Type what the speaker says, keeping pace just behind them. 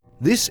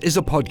This is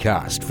a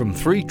podcast from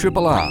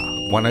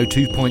 3RRR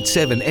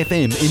 102.7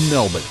 FM in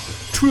Melbourne.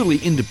 Truly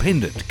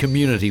independent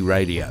community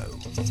radio.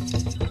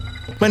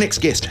 My next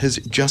guest has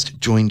just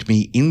joined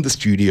me in the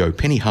studio.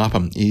 Penny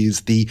Harpham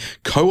is the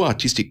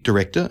co-artistic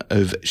director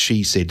of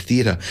She Said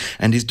Theatre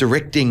and is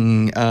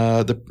directing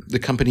the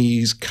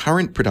company's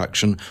current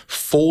production,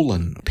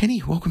 Fallen.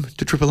 Penny, welcome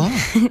to Triple R.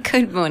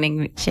 Good morning,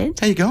 Richard.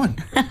 How you going?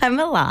 I'm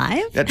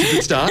alive. That's a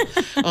good start.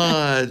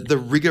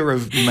 The rigour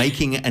of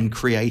making and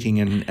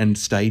creating and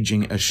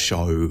staging a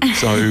show.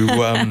 So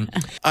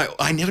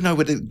I never know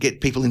whether to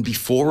get people in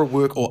before a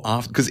work or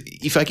after, because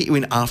if I get you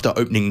in after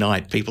opening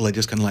night, people are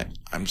just kind of like,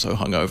 I'm so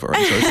hungover,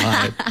 I'm so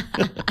tired.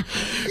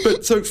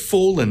 But so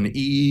Fallen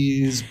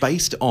is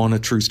based on a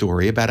true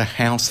story about a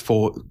house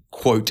for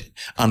quote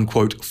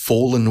unquote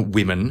fallen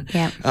women,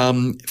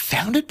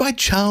 founded by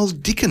Charles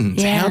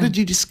Dickens. Yeah. How did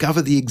you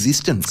discover the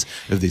existence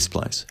of this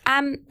place?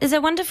 There's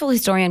a wonderful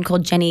historian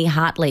called Jenny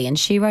Hartley, and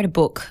she wrote a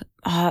book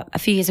a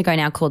few years ago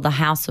now called The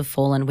House of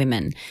Fallen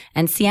Women.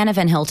 And Sienna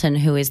Van Helten,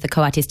 who is the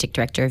co-artistic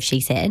director of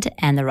She Said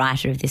and the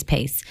writer of this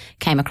piece,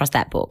 came across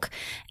that book.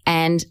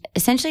 And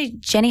essentially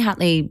Jenny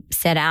Hartley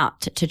set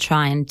out to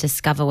try and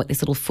discover what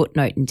this little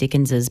footnote in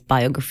Dickens's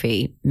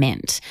biography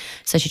meant.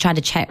 So she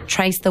tried to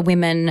trace the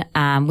women,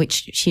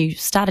 which she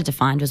started to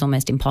find was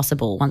almost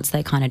impossible. Once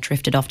they kind of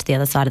drifted off to the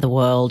other side of the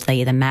world, they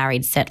either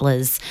married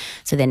settlers,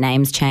 so their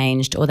names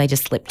changed, or they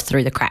just slipped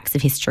through the cracks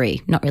of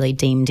history, not really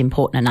deemed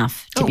important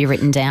enough to be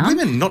written down.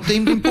 Women not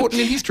deemed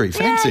important in history.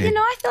 Fancy. Yeah,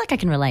 I feel like I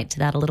can relate to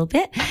that a little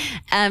bit.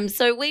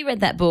 So we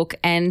read that book,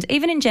 and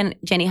even in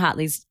Jenny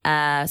Hartley's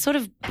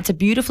it's a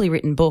beautifully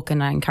written book,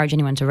 and I encourage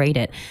anyone to read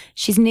it.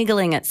 She's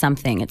niggling at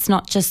something. It's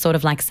not just sort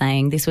of like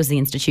saying this was the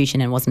institution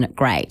and wasn't it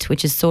great,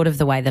 which is sort of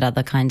the way that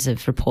other kinds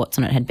of reports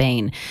on it had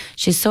been.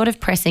 She's sort of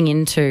pressing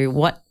into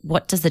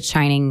what does the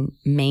training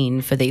mean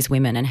for these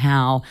women and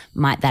how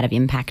might that have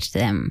impacted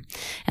them.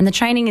 And the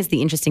training is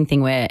the interesting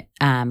thing we're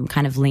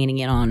kind of leaning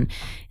in on.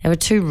 There were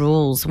two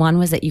rules. One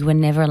was that you were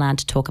never allowed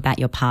to talk about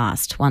your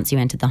past once you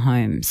entered the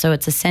home. So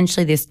it's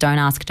essentially this don't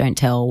ask, don't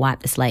tell,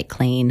 wipe the slate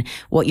clean.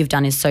 What you've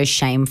done is so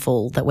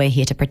shameful that we're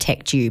here to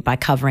protect you by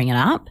covering it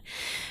up.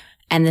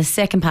 And the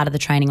second part of the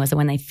training was that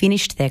when they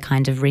finished their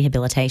kind of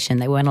rehabilitation,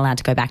 they weren't allowed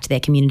to go back to their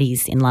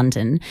communities in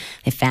London,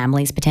 their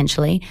families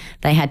potentially.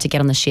 They had to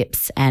get on the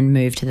ships and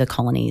move to the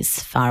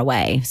colonies far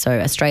away. So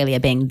Australia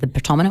being the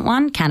predominant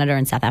one, Canada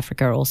and South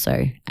Africa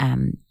also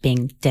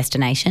being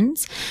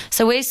destinations.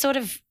 So we sort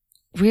of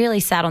really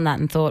sat on that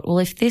and thought, well,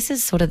 if this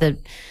is sort of the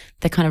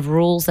kind of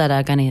rules that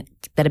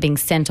are being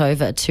sent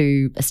over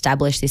to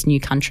establish this new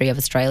country of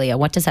Australia,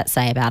 what does that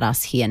say about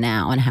us here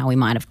now and how we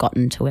might have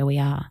gotten to where we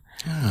are?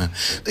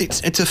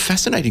 It's a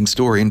fascinating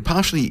story, and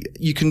partially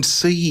you can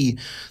see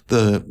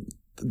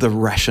the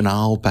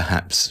rationale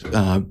perhaps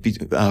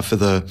for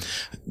the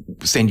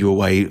send you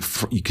away,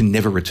 you can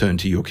never return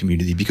to your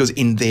community, because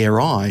in their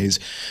eyes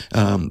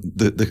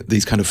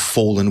these kind of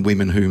fallen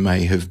women who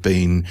may have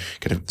been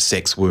kind of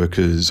sex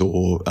workers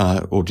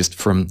or just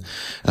from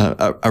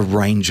a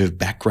range of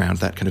backgrounds,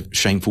 that kind of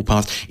shameful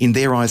past, in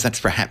their eyes that's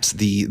perhaps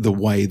the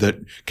way that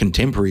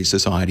contemporary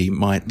society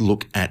might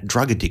look at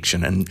drug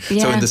addiction. And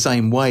so in the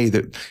same way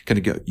that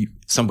kind of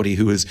somebody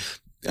who has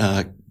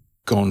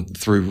gone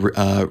through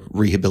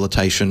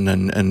rehabilitation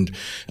and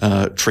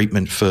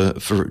treatment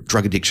for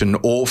drug addiction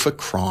or for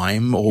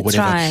crime or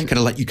whatever. Right. Kind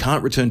of like you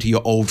can't return to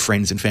your old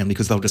friends and family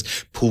because they'll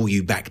just pull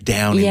you back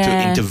down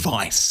into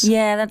vice.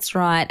 Yeah, that's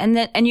right.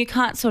 And you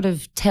can't sort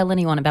of tell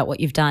anyone about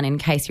what you've done in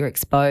case you're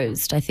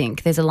exposed, I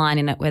think. There's a line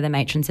in it where the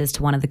matron says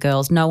to one of the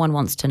girls, no one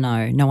wants to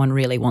know, no one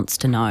really wants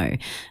to know.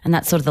 And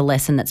that's sort of the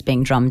lesson that's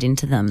being drummed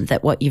into them,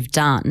 that what you've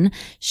done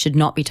should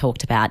not be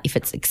talked about. If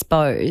it's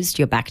exposed,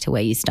 you're back to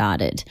where you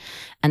started.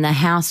 And the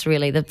house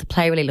really, the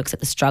play really looks at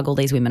the struggle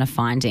these women are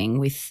finding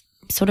with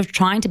sort of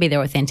trying to be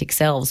their authentic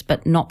selves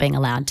but not being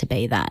allowed to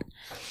be that.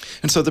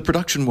 And so the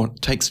production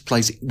takes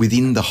place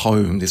within the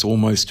home, this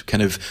almost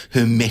kind of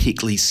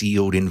hermetically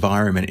sealed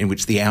environment in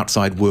which the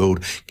outside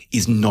world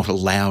is not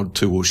allowed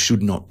to or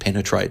should not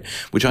penetrate,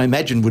 which I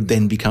imagine would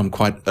then become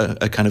quite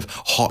a kind of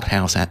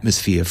hothouse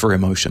atmosphere for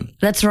emotion.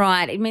 That's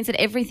right. It means that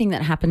everything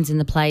that happens in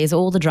the play is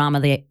all the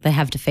drama they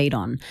have to feed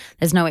on.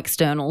 There's no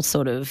external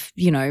sort of,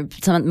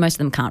 most of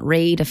them can't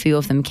read, a few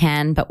of them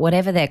can, but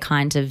whatever they're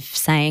kind of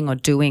saying or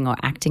doing or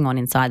acting on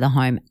inside the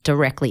home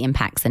directly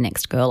impacts the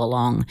next girl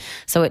along.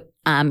 So it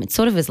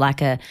sort of is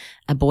like a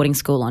boarding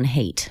school on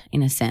heat,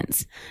 in a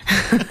sense.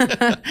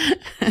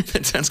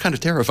 That sounds kind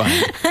of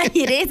terrifying.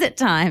 It is at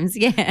times,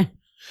 yeah.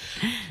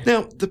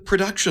 Now, the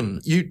production,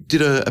 you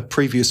did a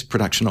previous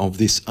production of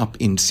this up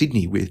in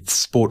Sydney with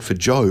Sport for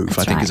Jove, That's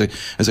I think, right.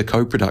 as a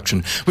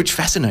co-production, which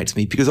fascinates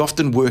me because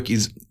often work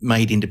is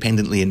made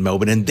independently in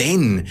Melbourne and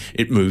then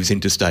it moves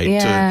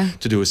interstate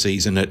to do a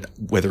season at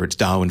whether it's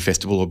Darwin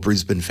Festival or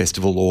Brisbane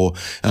Festival or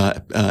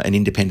an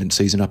independent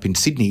season up in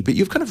Sydney. But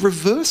you've kind of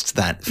reversed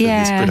that for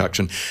this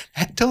production.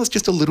 Tell us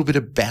just a little bit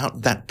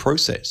about that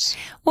process.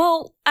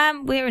 Well,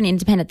 we're an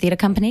independent theatre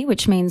company,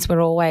 which means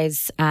we're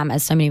always,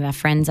 as so many of our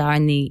friends are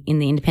in the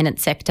independent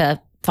sector,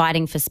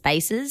 fighting for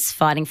spaces,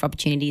 fighting for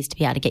opportunities to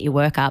be able to get your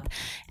work up.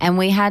 And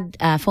we had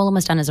Fallen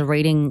was done as a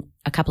reading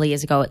a couple of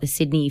years ago at the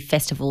Sydney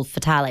Festival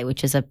Fatale,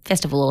 which is a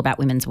festival all about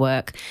women's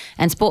work.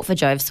 And Sport for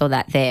Jove saw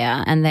that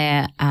there, and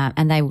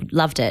they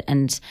loved it.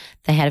 And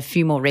they had a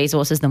few more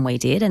resources than we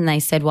did, and they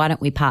said, why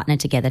don't we partner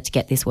together to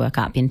get this work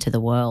up into the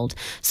world?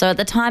 So at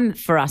the time,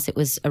 for us, it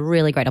was a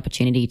really great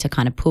opportunity to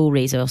kind of pool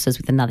resources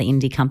with another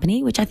indie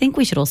company, which I think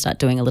we should all start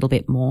doing a little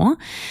bit more,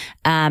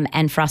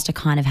 and for us to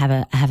kind of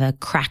have a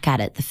crack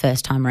at it the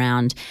first time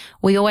round.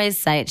 We always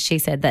say, she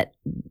said that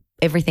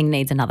everything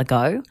needs another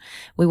go.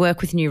 We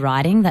work with new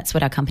writing. That's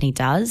what our company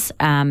does.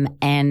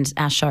 And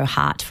our show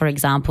Heart, for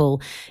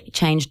example,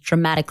 changed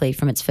dramatically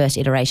from its first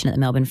iteration at the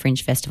Melbourne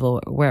Fringe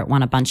Festival, where it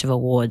won a bunch of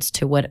awards,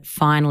 to what it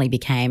finally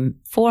became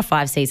 4 or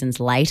 5 seasons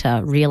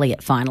later. Really,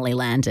 it finally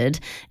landed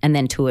and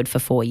then toured for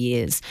 4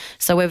 years.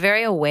 So we're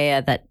very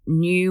aware that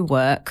new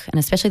work, and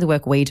especially the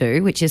work we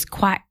do, which is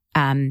quite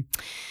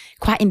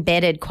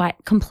embedded, quite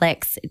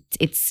complex.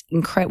 It's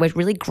incredible. We're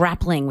really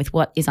grappling with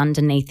what is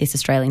underneath this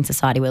Australian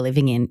society we're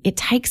living in. It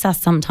takes us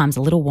sometimes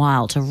a little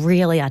while to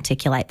really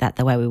articulate that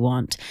the way we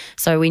want.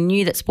 So we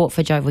knew that Sport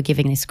for Jove were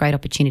giving this great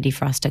opportunity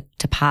for us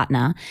to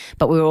partner,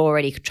 but we were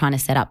already trying to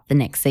set up the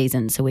next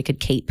season so we could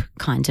keep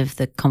kind of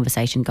the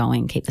conversation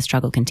going, keep the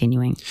struggle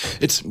continuing.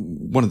 It's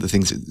one of the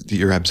things that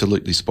you're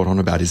absolutely spot on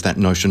about is that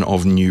notion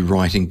of new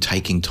writing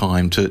taking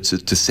time to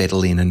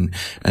settle in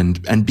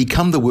and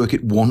become the work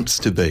it wants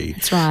to be.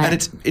 That's right.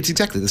 And it's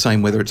exactly the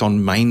same whether it's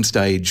on main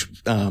stage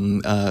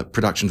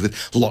productions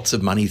with lots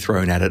of money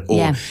thrown at it,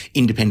 or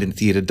independent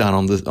theatre done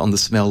on the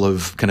smell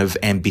of kind of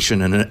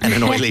ambition and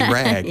an oily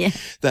rag. Yeah.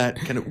 That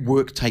kind of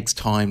work takes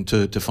time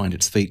to find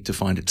its feet, to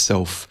find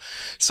itself.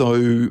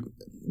 So,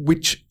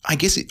 which I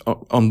guess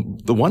on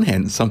the one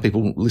hand, some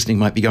people listening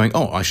might be going,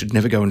 I should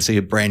never go and see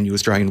a brand new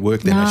Australian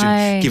work then. No. I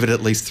should give it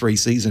at least 3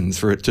 seasons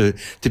for it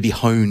to be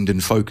honed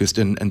and focused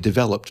and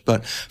developed.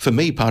 But for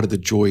me, part of the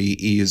joy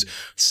is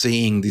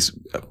seeing this,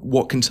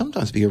 what can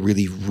sometimes be a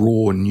really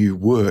raw new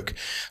work,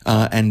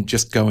 and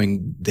just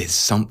going, there's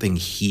something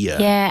here.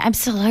 Yeah,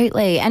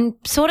 absolutely. And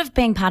sort of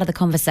being part of the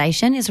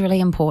conversation is really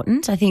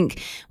important. I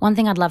think one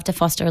thing I'd love to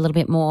foster a little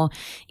bit more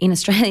in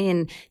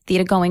Australian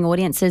theatre going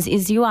audiences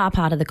is you are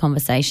part of the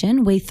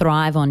conversation. We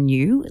thrive on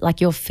you. Like,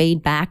 your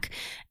feedback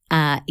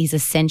is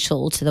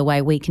essential to the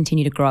way we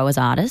continue to grow as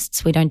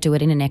artists. We don't do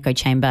it in an echo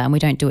chamber, and we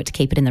don't do it to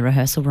keep it in the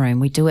rehearsal room.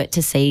 We do it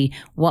to see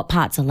what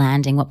parts are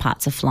landing, what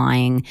parts are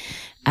flying.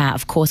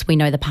 Of course, we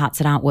know the parts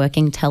that aren't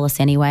working. Tell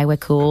us anyway. We're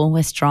cool.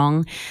 We're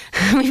strong.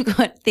 We've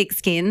got thick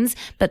skins.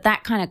 But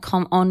that kind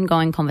of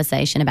ongoing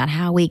conversation about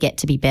how we get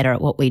to be better at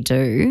what we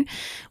do,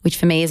 which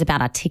for me is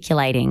about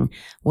articulating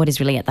what is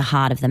really at the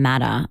heart of the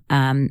matter.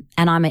 And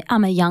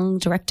I'm a young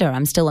director.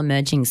 I'm still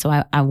emerging. So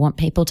I want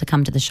people to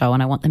come to the show,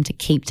 and I want them to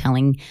keep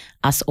telling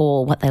us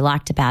all what they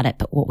liked about it,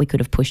 but what we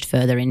could have pushed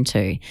further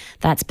into.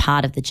 That's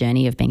part of the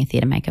journey of being a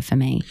theatre maker for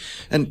me.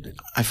 And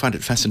I find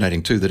it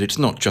fascinating too that it's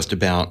not just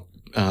about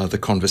the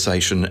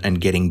conversation and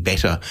getting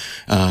better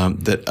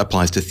that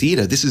applies to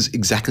theatre. This is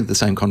exactly the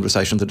same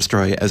conversation that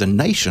Australia as a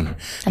nation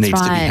needs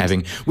to be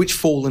having, which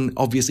Fallen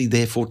obviously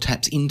therefore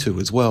taps into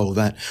as well.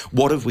 That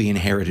what have we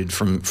inherited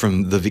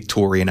from the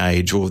Victorian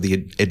age or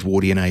the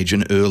Edwardian age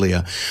and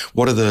earlier?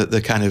 What are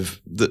the kind of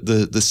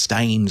the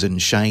stains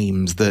and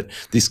shames that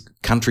this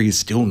country is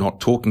still not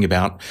talking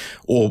about,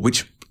 or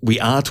which we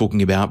are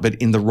talking about, but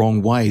in the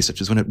wrong way,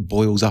 such as when it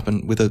boils up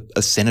with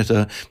a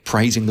senator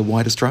praising the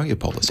White Australia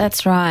policy.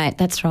 That's right.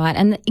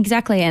 And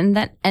exactly.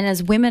 And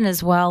as women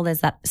as well, there's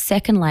that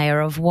second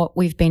layer of what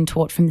we've been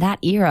taught from that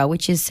era,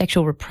 which is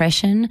sexual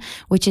repression,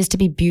 which is to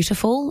be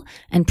beautiful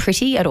and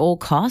pretty at all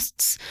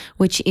costs,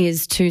 which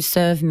is to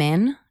serve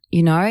men.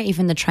 You know,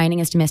 even the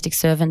training as domestic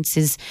servants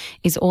is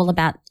all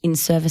about in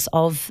service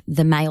of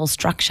the male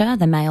structure,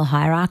 the male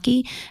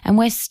hierarchy. And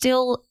we're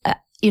still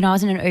I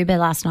was in an Uber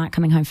last night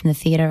coming home from the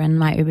theatre, and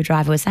my Uber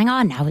driver was saying,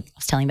 I was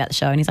telling him about the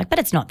show, and he's like, but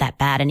it's not that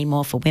bad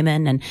anymore for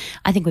women, and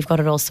I think we've got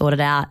it all sorted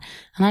out.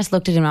 And I just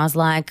looked at him and I was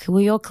like, well,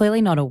 you're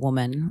clearly not a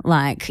woman.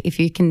 Like, if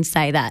you can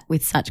say that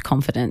with such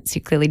confidence,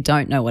 you clearly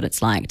don't know what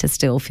it's like to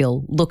still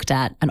feel looked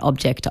at, an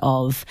object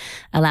of,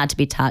 allowed to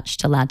be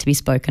touched, allowed to be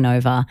spoken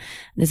over.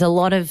 There's a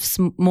lot of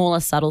smaller,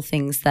 subtle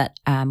things that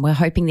we're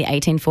hoping the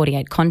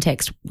 1848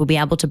 context will be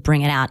able to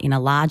bring it out in a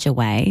larger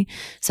way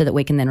so that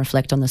we can then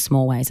reflect on the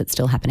small ways it's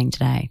still happening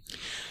today.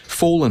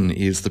 Fallen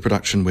is the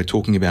production we're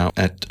talking about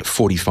at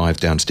 45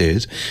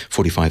 downstairs,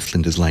 45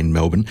 Flinders Lane,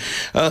 Melbourne.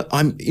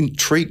 I'm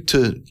intrigued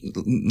to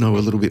know a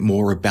little bit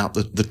more about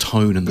the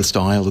tone and the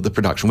style of the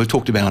production. We've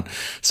talked about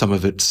some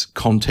of its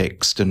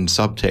context and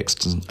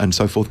subtext and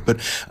so forth,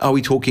 but are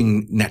we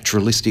talking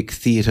naturalistic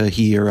theatre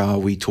here? Are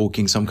we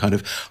talking some kind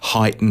of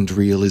heightened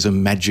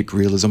realism, magic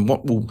realism?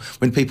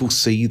 When people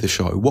see the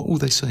show, what will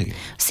they see?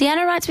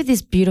 Sienna writes with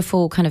this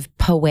beautiful kind of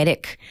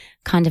poetic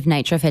kind of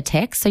nature of her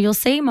text. So you'll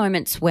see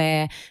moments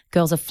where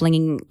girls are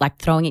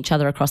throwing each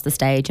other across the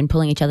stage and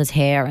pulling each other's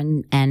hair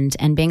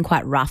and being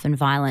quite rough and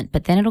violent,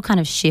 but then it'll kind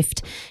of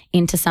shift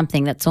into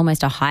something that's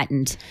almost a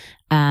heightened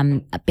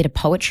a bit of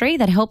poetry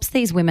that helps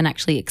these women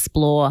actually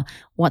explore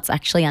what's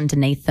actually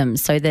underneath them.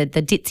 So the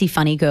ditzy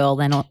funny girl,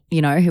 then,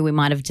 who we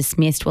might have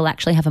dismissed, will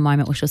actually have a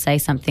moment where she'll say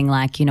something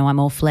like, I'm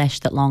all flesh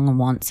that long and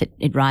wants,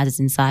 it rises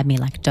inside me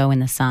like dough in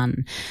the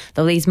sun.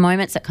 There are these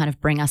moments that kind of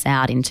bring us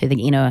out into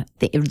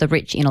the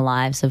rich inner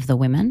lives of the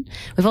women.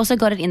 We've also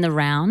got it in the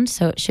round,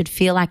 so it should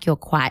feel like you're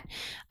quite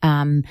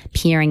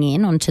peering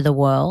in onto the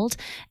world.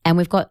 And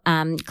we've got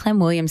Clem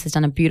Williams has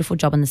done a beautiful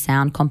job on the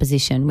sound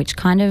composition, which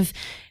kind of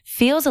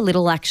feels a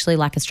little actually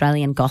like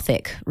Australian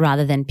Gothic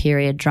rather than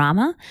period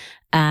drama.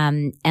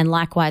 And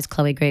likewise,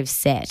 Chloe Greaves'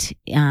 set,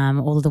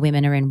 all of the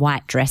women are in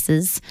white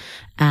dresses,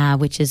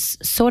 which is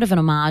sort of an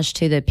homage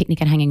to the Picnic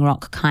at Hanging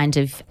Rock kind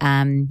of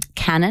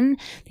canon,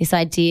 this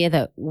idea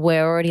that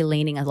we're already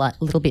leaning a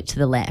little bit to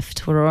the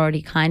left. We're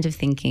already kind of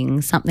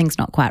thinking something's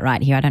not quite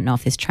right here. I don't know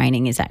if this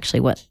training is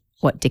actually what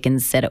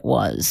Dickens said it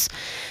was.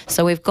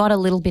 So we've got a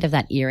little bit of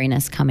that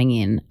eeriness coming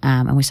in,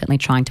 and we're certainly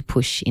trying to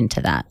push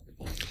into that.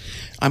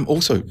 I'm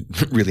also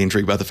really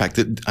intrigued by the fact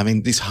that,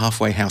 this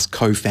halfway house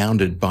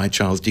co-founded by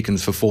Charles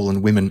Dickens for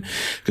fallen women,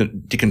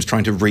 Dickens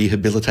trying to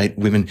rehabilitate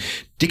women.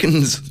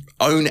 Dickens'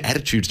 own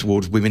attitudes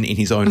towards women in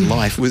his own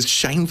life was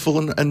shameful,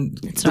 and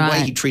the way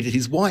he treated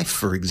his wife,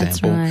 for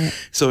example. Right.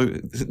 So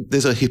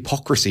there's a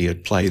hypocrisy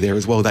at play there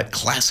as well, that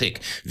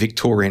classic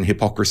Victorian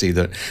hypocrisy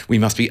that we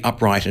must be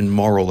upright and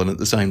moral and at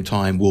the same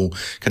time we'll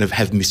kind of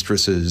have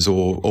mistresses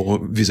or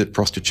visit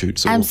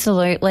prostitutes.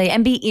 Absolutely,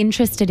 and be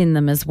interested in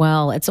them as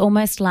well. It's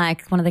almost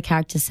like one of the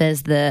characters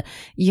says the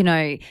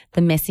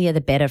messier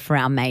the better for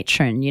our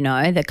matron,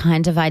 the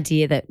kind of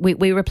idea that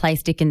we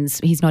replace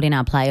Dickens. He's not in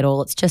our play at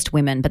all. It's just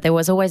women, but there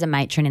was always a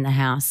matron in the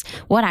house.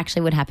 What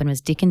actually would happen was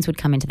Dickens would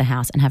come into the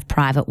house and have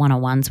private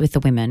one-on-ones with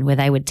the women where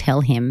they would tell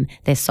him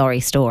their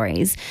sorry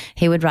stories.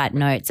 He would write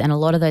notes, and a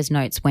lot of those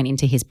notes went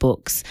into his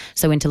books.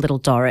 So into Little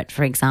Dorrit,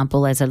 for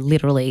example, as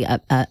literally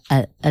a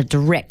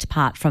direct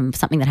part from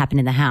something that happened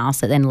in the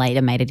house that then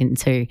later made it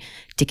into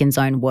Dickens'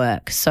 own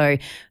work. So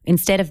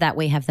instead of that,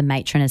 we have the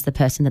matron as the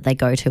person that they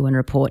go to and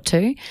report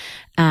to.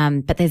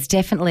 But there's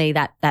definitely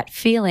that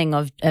feeling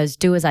of as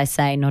do as I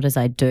say, not as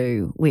I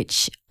do,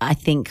 which I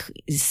think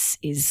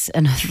is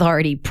an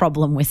authority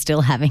problem we're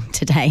still having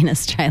today in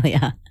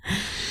Australia.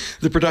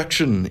 The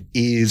production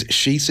is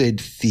She Said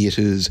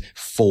Theatre's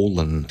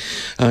Fallen.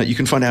 You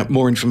can find out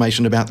more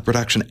information about the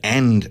production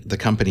and the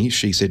company,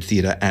 She Said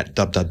Theatre, at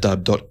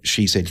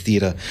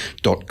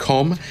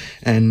www.shesaidtheatre.com.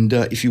 And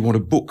if you want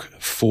to book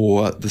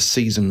for the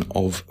season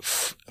of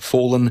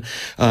Fallen,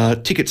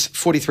 tickets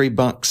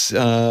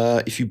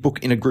 $43. If you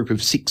book in a group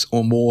of 6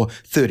 or more,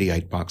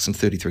 $38 and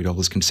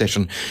 $33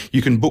 concession.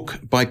 You can book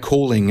by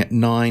calling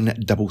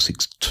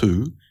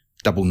 9662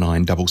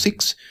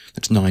 9966.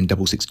 That's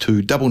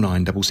 9662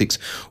 9966,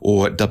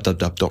 or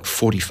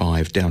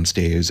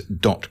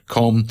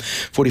www.45downstairs.com.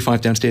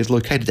 45 Downstairs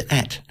located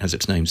at, as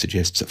its name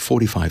suggests,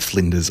 45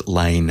 Flinders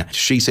Lane.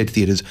 She Said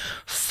Theatre's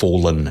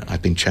Fallen.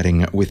 I've been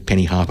chatting with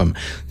Penny Harpham,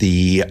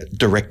 the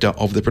director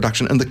of the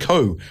production and the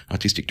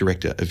co-artistic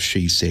director of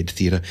She Said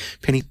Theatre.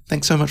 Penny,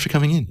 thanks so much for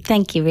coming in.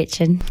 Thank you,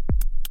 Richard.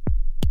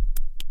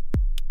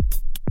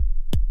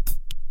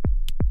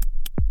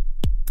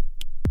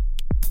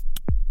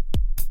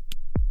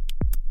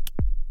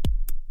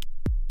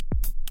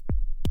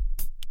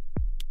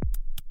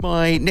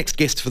 My next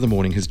guest for the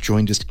morning has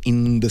joined us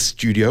in the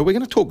studio. We're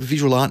going to talk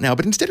visual art now,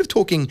 but instead of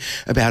talking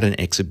about an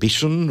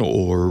exhibition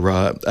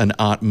or an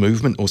art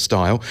movement or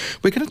style,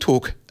 we're going to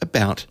talk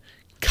about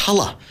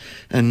colour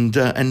and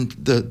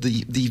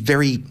the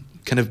very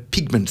kind of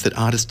pigments that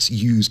artists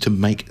use to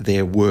make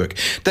their work.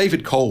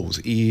 David Coles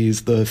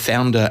is the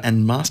founder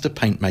and master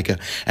paint maker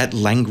at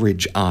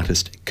Langridge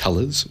Artist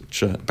Colours,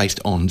 which are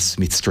based on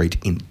Smith Street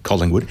in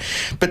Collingwood,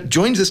 but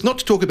joins us not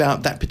to talk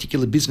about that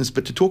particular business,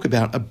 but to talk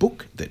about a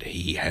book that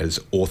he has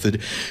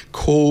authored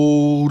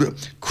called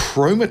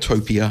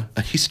Chromatopia,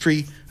 A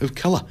History of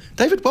Colour.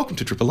 David, welcome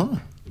to Triple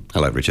R.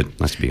 Hello, Richard.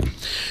 Nice to be on.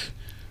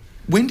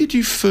 When did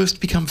you first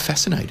become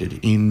fascinated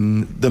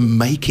in the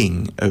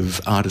making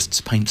of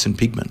artists' paints and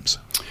pigments?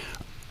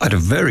 At a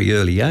very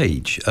early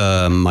age.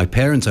 My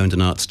parents owned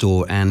an art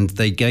store and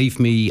they gave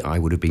me, I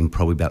would have been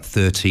probably about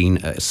 13,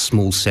 a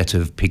small set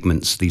of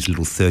pigments, these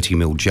little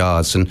 30ml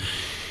jars. And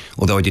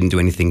although I didn't do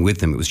anything with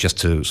them, it was just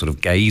to sort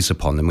of gaze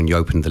upon them. When you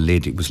opened the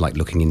lid, it was like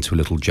looking into a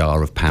little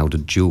jar of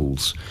powdered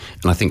jewels.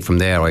 And I think from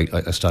there I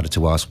started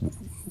to ask,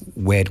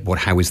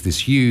 how is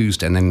this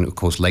used? And then, of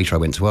course, later I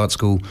went to art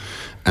school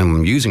and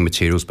I'm using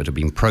materials that have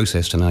been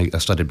processed, and I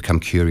started to become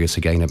curious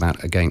about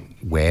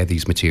where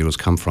these materials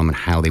come from and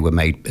how they were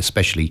made,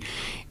 especially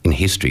in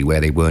history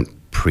where they weren't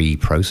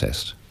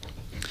pre-processed.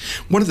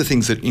 One of the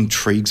things that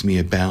intrigues me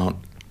about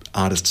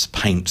artists'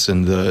 paints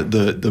and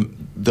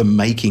the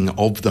making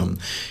of them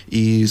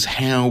is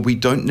how we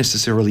don't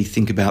necessarily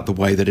think about the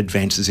way that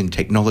advances in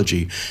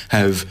technology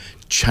have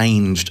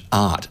changed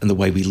art and the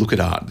way we look at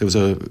art. There was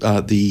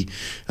the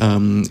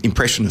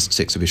Impressionists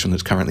exhibition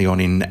that's currently on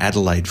in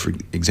Adelaide, for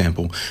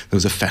example. There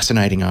was a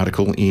fascinating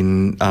article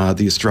in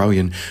The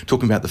Australian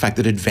talking about the fact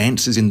that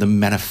advances in the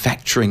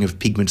manufacturing of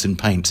pigments and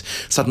paints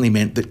suddenly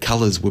meant that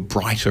colours were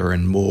brighter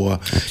and more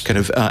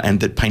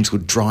and that paints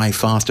would dry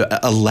faster,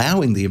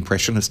 allowing the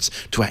Impressionists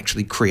to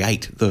actually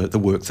create the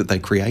work that they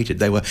created.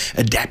 They were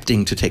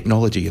adapting to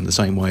technology in the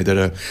same way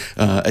that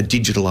a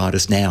digital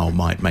artist now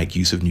might make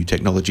use of new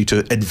technology to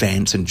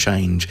advance and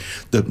change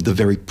the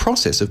very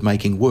process of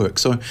making work.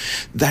 So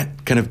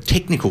that kind of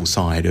technical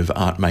side of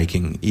art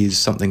making is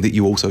something that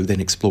you also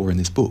then explore in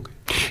this book.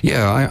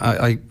 Yeah,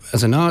 I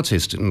as an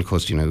artist, and of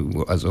course,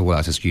 as an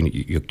artist,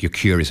 you're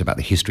curious about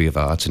the history of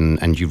art,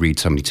 and you read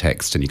so many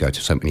texts, and you go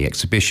to so many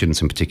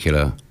exhibitions, in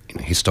particular,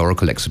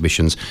 historical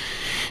exhibitions.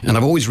 And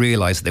I've always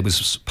realised there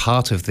was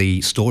part of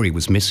the story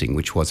was missing,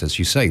 which was, as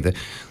you say, that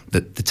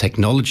the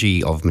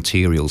technology of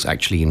materials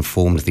actually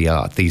informed the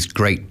art. These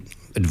great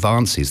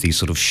advances, these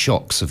sort of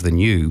shocks of the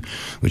new,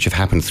 which have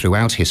happened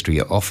throughout history,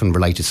 are often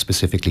related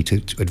specifically to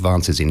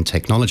advances in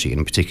technology, and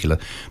in particular,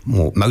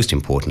 most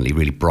importantly,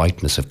 really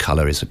brightness of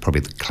colour is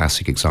probably the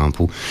classic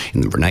example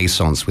in the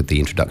Renaissance with the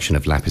introduction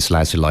of lapis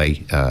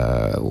lazuli,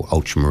 or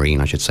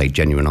ultramarine, I should say,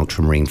 genuine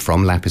ultramarine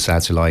from lapis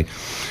lazuli,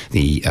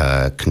 the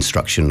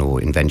construction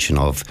or invention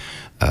of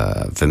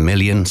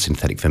vermilion,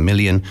 synthetic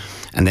vermilion.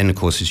 And then, of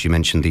course, as you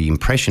mentioned, the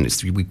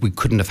Impressionists. We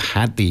couldn't have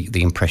had the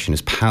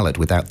Impressionist palette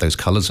without those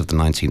colours of the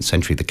 19th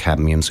century, the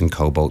cadmiums and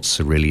cobalts,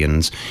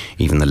 ceruleans,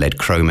 even the lead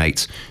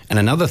chromates. And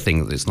another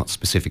thing that is not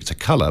specific to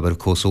colour, but of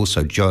course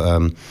also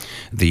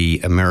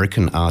the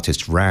American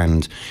artist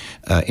Rand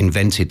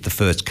invented the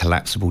first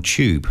collapsible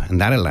tube,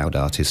 and that allowed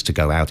artists to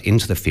go out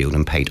into the field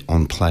and paint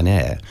en plein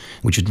air,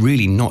 which had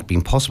really not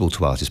been possible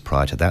to artists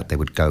prior to that. They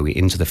would go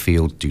into the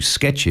field, do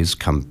sketches,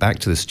 come back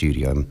to the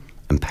studio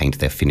and paint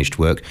their finished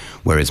work,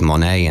 whereas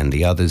Monet and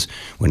the others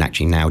were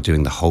actually now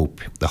doing the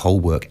whole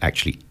work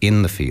actually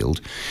in the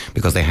field,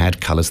 because they had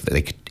colours that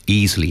they could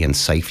easily and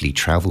safely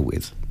travel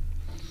with.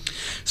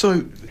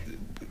 So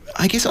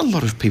I guess a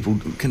lot of people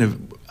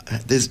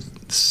there's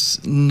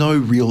no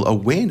real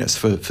awareness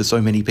for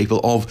so many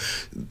people of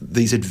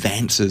these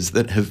advances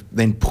that have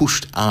then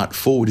pushed art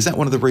forward. Is that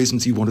one of the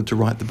reasons you wanted to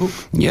write the book?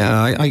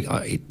 Yeah,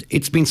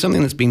 it's been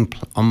something that's been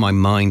on my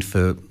mind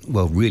for,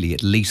 well, really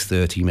at least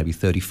 30, maybe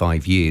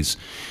 35 years.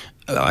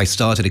 I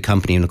started a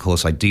company, and of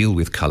course I deal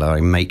with colour. I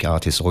make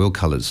artists oil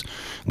colours.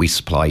 We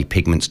supply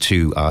pigments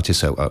to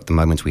artists. So at the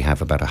moment we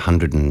have about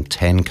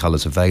 110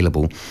 colours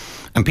available.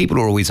 And people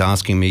are always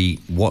asking me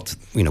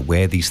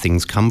where these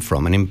things come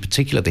from, and in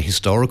particular the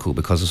historical,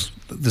 because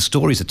the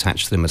stories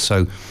attached to them are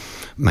so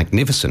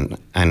magnificent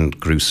and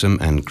gruesome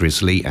and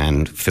grisly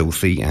and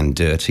filthy and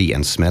dirty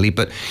and smelly,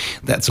 but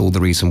that's all the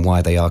reason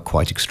why they are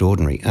quite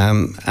extraordinary.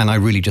 And I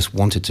really just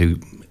wanted to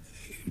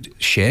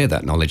share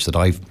that knowledge that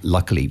I've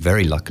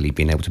very luckily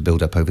been able to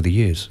build up over the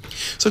years.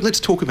 So let's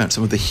talk about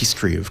some of the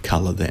history of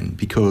colour then,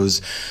 because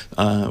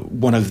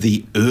one of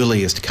the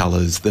earliest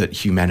colours that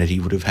humanity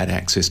would have had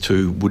access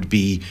to would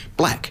be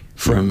black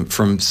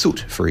from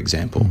soot, for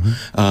example,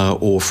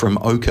 or from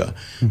ochre.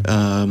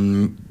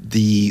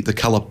 The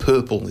colour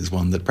purple is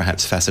one that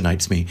perhaps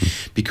fascinates me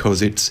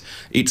because it's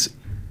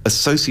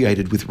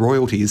associated with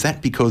royalty. Is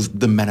that because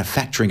the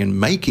manufacturing and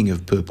making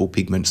of purple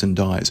pigments and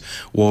dyes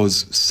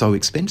was so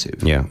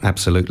expensive? Yeah,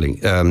 absolutely.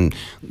 The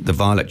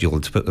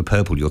the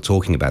purple you're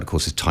talking about, of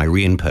course, is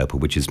Tyrian purple,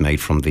 which is made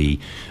from the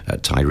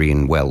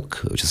Tyrian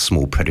whelk, which is a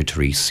small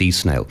predatory sea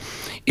snail.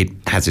 It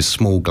has a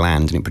small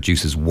gland and it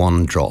produces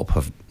one drop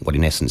of what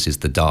in essence is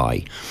the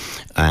dye.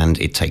 And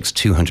it takes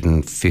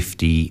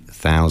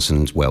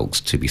 250,000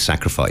 whelks to be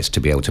sacrificed to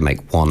be able to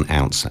make 1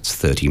 ounce, that's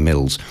 30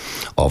 mils,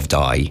 of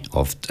dye,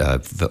 of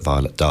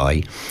violet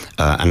dye.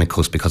 And of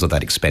course, because of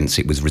that expense,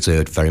 it was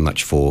reserved very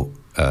much for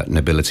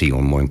nobility,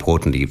 or more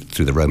importantly,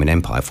 through the Roman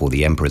Empire, for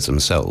the emperors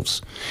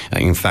themselves.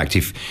 In fact,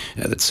 if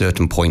at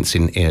certain points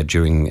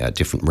during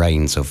different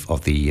reigns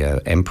of the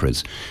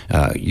emperors,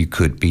 you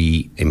could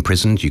be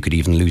imprisoned, you could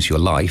even lose your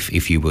life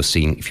if you were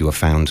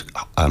found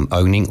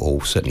owning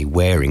or certainly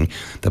wearing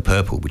the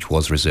purple, which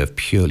was reserved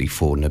purely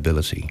for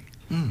nobility.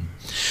 Mm.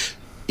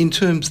 In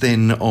terms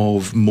then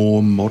of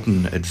more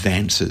modern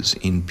advances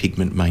in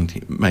pigment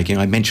making,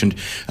 I mentioned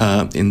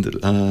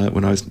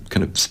when I was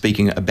kind of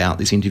speaking about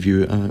this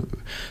interview,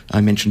 I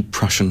mentioned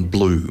Prussian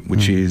blue,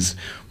 which is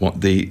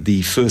what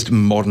the first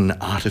modern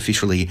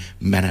artificially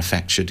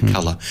manufactured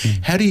colour.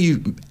 How do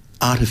you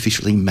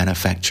artificially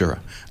manufacture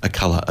a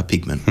colour, a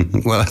pigment?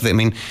 Well, I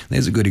mean,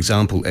 there's a good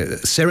example.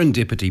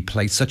 Serendipity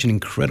plays such an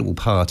incredible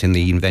part in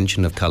the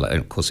invention of colour.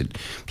 Of course, it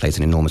plays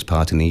an enormous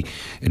part in the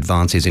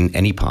advances in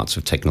any parts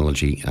of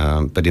technology.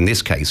 But in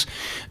this case,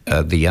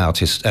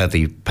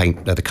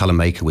 the colour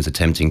maker was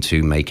attempting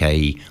to make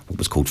what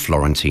was called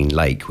Florentine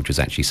lake, which was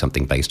actually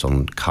something based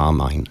on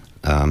carmine.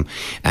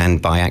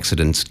 And by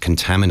accident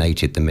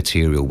contaminated the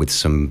material with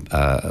some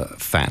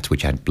fat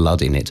which had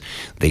blood in it.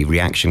 The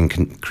reaction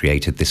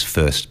created this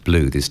first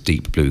blue, this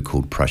deep blue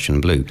called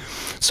Prussian blue.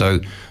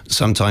 So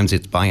sometimes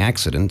it's by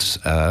accident.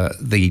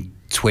 The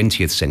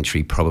 20th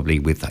century, probably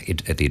with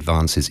the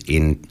advances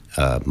in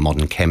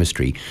modern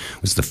chemistry,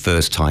 was the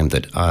first time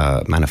that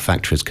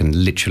manufacturers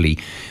can literally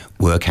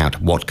work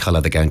out what color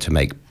they're going to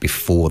make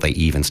before they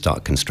even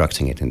start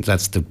constructing it. And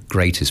that's the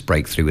greatest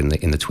breakthrough in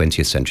the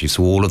 20th century.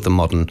 So all of the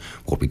modern,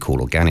 what we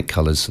call organic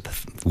colors,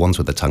 the ones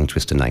with the tongue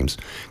twister names,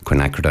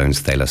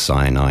 quinacridones,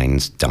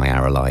 phthalocyanines,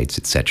 diarylides,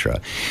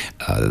 etc.,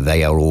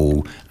 they are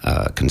all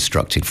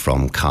constructed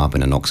from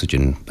carbon and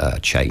oxygen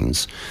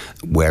chains,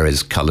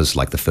 whereas colors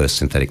like the first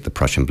synthetic, the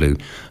Prussian blue,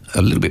 are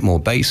a little bit more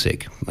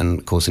basic, and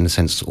of course in a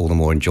sense all the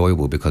more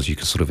enjoyable, because you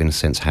can sort of in a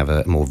sense have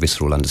a more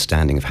visceral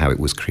understanding of how it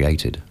was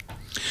created.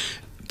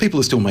 People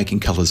are still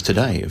making colours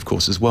today, of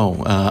course, as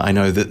well. I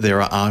know that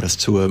there are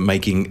artists who are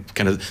making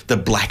kind of the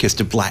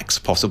blackest of blacks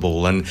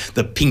possible and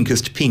the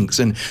pinkest pinks,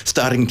 and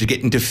starting to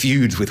get into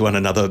feuds with one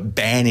another,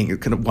 banning.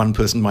 Kind of one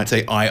person might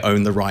say, I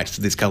own the rights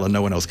to this colour,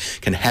 no one else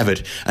can have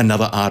it.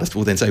 Another artist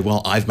will then say,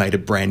 well, I've made a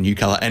brand new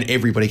colour and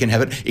everybody can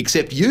have it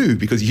except you,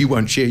 because you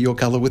won't share your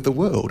colour with the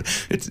world.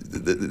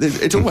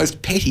 It's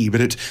almost petty,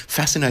 but it's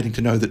fascinating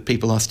to know that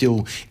people are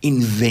still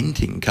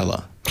inventing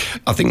colour.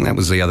 I think that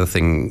was the other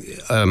thing.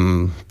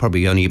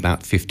 Probably only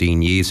about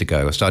 15 years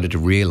ago, I started to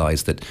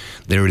realise that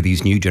there are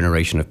these new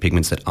generation of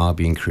pigments that are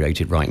being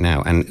created right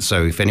now. And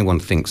so if anyone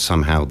thinks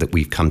somehow that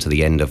we've come to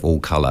the end of all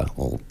colour,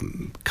 or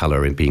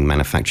colour being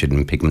manufactured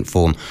in pigment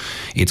form,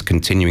 it's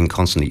continuing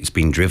constantly. It's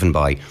been driven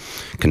by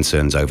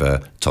concerns over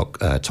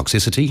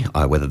toxicity,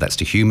 whether that's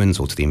to humans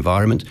or to the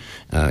environment.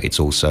 It's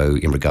also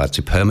in regards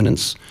to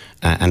permanence.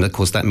 And of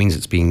course, that means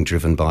it's being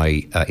driven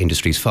by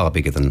industries far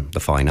bigger than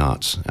the fine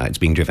arts. It's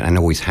being driven, and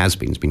always has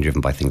been, it's been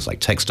driven by things like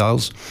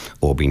textiles,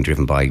 or being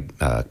driven by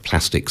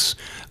plastics,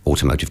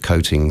 automotive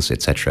coatings,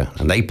 etc.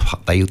 And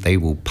they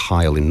will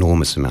pile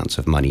enormous amounts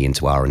of money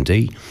into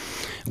R&D.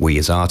 We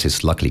as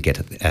artists luckily get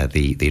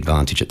the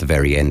advantage at the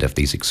very end of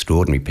these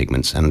extraordinary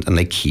pigments, and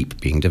they keep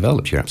being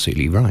developed. You're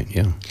absolutely right,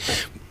 yeah.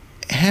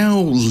 How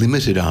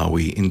limited are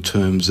we in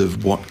terms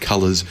of what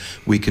colours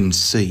we can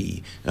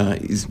see?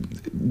 Is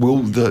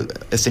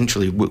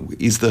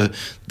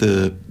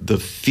the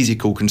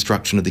physical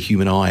construction of the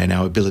human eye and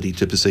our ability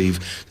to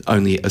perceive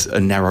only a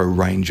narrow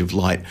range of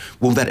light,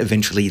 will that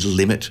eventually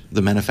limit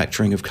the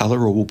manufacturing of colour,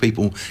 or will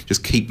people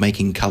just keep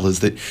making colours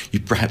that you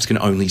perhaps can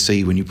only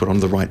see when you put on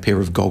the right pair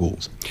of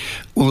goggles?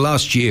 Well,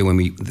 last year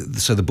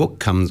so the book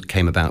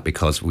came about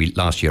because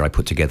last year I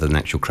put together an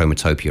actual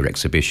Chromatopia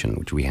exhibition,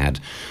 which we had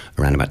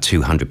around about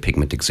 200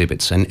 pigment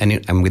exhibits,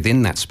 and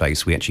within that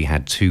space we actually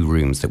had two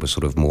rooms that were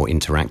sort of more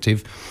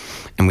interactive,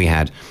 and we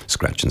had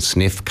scratch and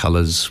sniff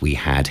colours, we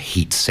had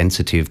heat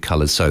sensitive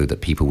colours so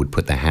that people would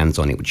put their hands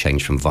on it, would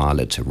change from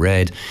violet to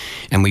red,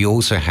 and we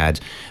also had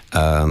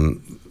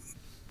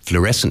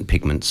fluorescent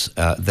pigments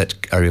that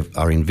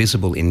are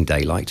invisible in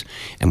daylight,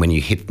 and when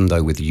you hit them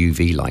though with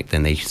UV light,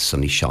 then they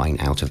suddenly shine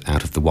out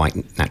of the white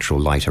natural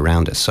light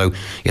around us. So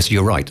yes,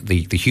 you're right.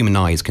 The human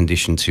eye is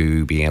conditioned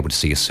to being able to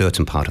see a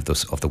certain part of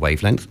the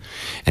wavelength,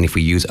 and if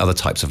we use other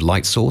types of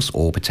light source,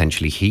 or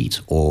potentially heat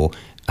or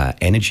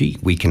energy,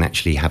 we can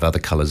actually have other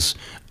colours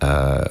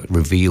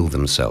reveal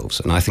themselves,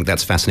 and I think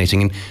that's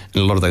fascinating. And a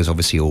lot of those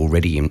obviously are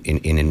already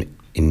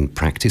in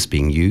practice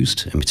being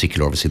used, in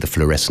particular obviously the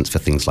fluorescence for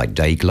things like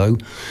day glow,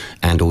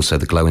 and also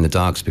the glow in the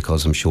darks,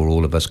 because I'm sure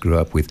all of us grew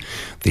up with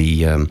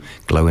the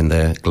glow in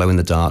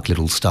the dark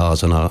little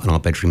stars on our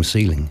bedroom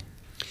ceiling.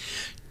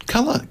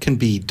 Colour can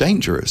be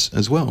dangerous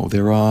as well.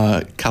 There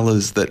are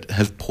colours that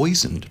have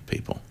poisoned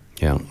people.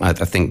 Yeah, I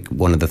think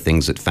one of the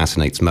things that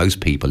fascinates most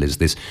people is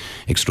this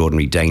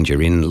extraordinary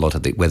danger in a lot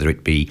of whether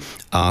it be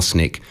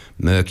arsenic,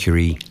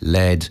 mercury,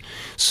 lead,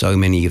 so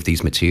many of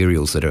these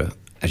materials that are,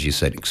 as you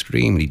said,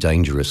 extremely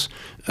dangerous,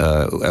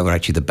 are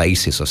actually the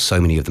basis of so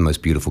many of the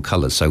most beautiful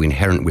colours. So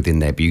inherent within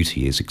their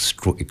beauty is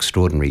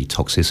extraordinary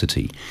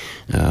toxicity.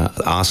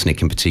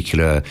 Arsenic in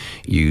particular,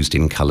 used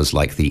in colours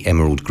like the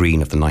emerald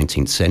green of the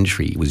 19th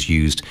century, was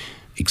used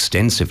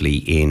extensively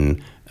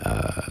in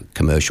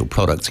commercial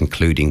products,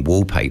 including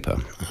wallpaper.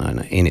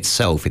 And in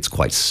itself, it's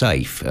quite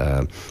safe.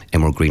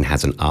 Emerald green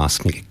has an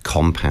arsenic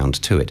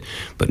compound to it,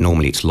 but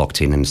normally it's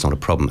locked in and it's not a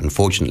problem.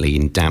 Unfortunately,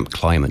 in damp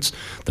climates,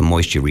 the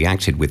moisture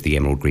reacted with the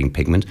emerald green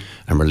pigment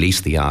and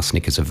released the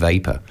arsenic as a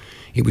vapour.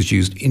 It was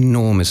used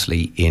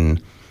enormously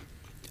in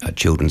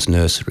children's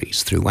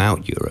nurseries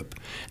throughout Europe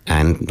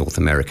and North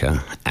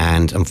America,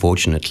 and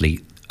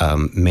unfortunately,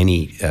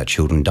 many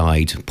children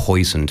died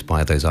poisoned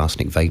by those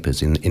arsenic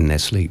vapours in their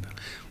sleep.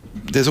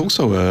 There's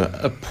also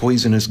a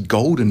poisonous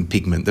golden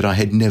pigment that I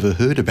had never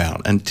heard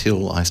about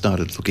until I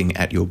started looking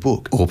at your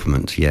book.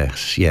 Orpiment,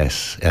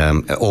 yes.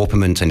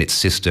 Orpiment and its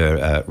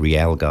sister,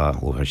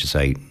 Realgar, or I should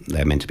say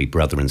they're meant to be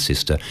brother and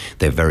sister.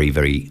 They're very,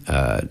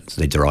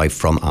 they derive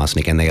from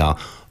arsenic, and they are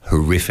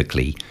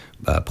horrifically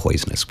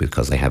poisonous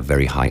because they have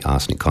very high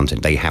arsenic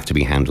content. They have to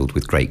be handled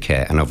with great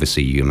care, and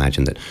obviously you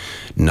imagine that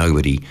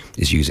nobody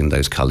is using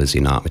those colours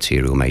in art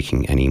material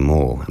making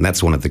anymore. And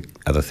that's one of the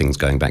other things,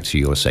 going back to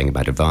your saying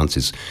about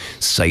advances,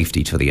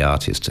 safety to the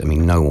artist. I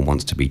mean, no one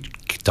wants to be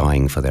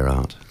dying for their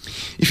art.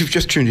 If you've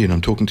just tuned in,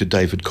 I'm talking to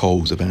David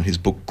Coles about his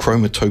book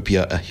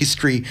Chromatopia, A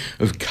History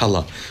of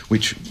Colour,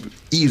 which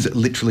is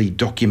literally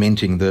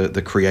documenting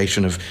the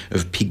creation of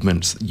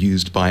pigments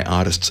used by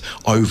artists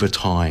over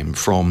time,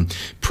 from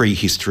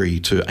prehistory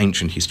to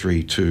ancient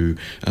history to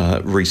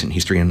recent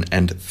history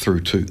and through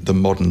to the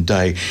modern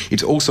day.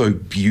 It's also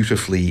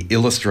beautifully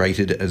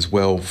illustrated as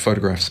well,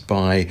 photographs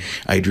by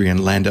Adrian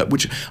Lander,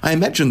 which I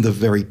imagine the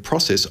very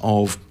process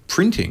of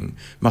printing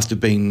must have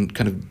been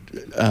kind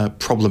of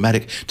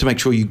problematic to make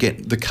sure you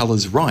get the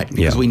colours right,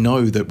 because we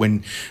know that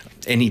when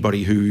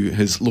anybody who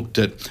has looked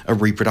at a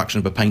reproduction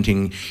of a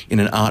painting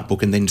in an art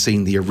book and then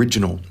seen the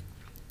original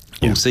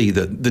will see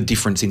the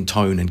difference in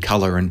tone and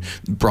colour and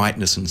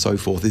brightness and so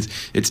forth.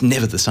 It's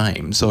never the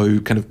same. So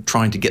kind of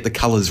trying to get the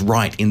colours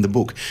right in the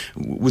book,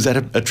 was that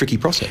a tricky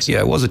process? Yeah,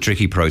 it was a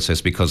tricky process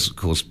because, of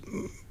course,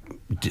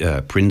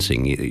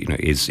 printing,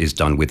 is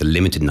done with a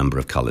limited number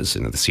of colours,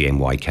 the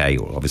CMYK,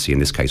 or obviously in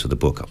this case with the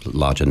book, a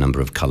larger number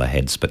of colour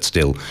heads, but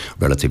still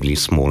relatively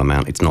small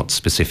amount. It's not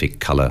specific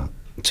colour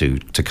to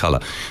colour.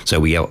 So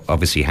we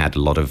obviously had a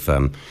lot of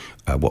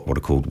what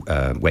are called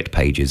wet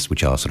pages,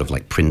 which are sort of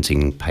like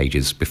printing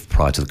pages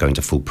prior to going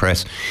to full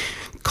press,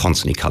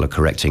 constantly colour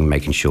correcting,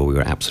 making sure we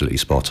were absolutely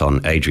spot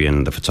on.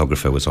 Adrian, the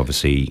photographer, was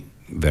obviously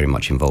very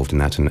much involved in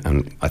that,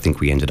 and I think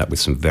we ended up with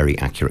some very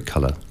accurate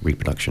colour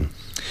reproduction.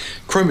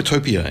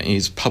 Chromatopia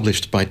is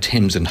published by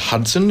Thames and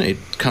Hudson. It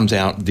comes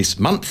out this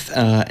month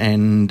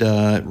and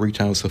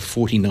retails for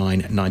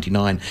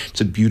 $49.99.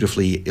 It's a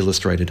beautifully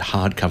illustrated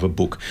hardcover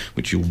book,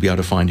 which you'll be able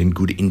to find in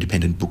good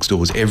independent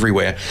bookstores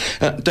everywhere.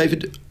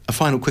 David, a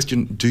final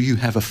question. Do you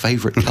have a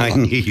favourite colour? I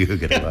knew you were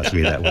going to ask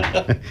me that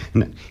one.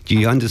 No. Do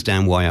you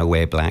understand why I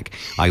wear black?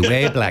 I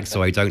wear black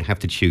so I don't have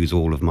to choose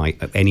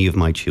any of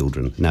my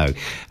children. No.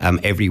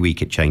 Every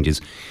week it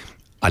changes.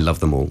 I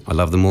love them all.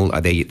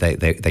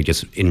 They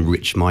just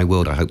enrich my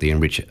world. I hope they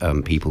enrich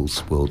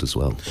people's world as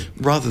well.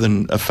 Rather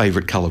than a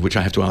favourite colour, which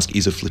I have to ask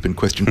is a flippant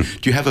question,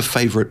 do you have a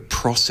favourite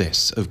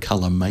process of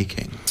colour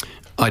making?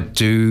 I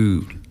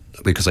do,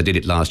 because I did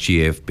it last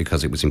year,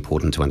 because it was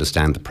important to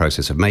understand the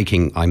process of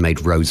making. I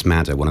made rose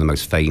madder, one of the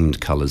most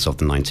famed colours of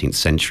the 19th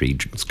century.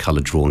 It's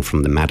colour drawn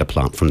from the madder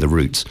plant, from the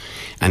roots.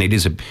 And it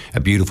is a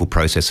beautiful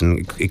process and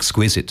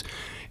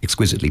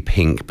exquisitely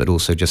pink, but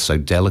also just so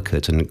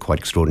delicate and quite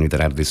extraordinary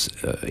that out of this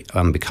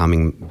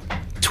unbecoming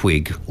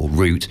twig or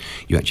root,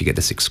 you actually get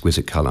this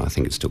exquisite colour. I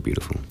think it's still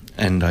beautiful.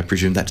 And I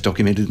presume that's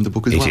documented in the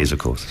book as well? It is, of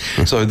course.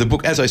 So the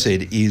book, as I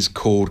said, is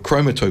called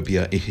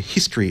Chromatopia, A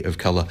History of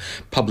Colour,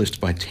 published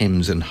by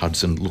Thames and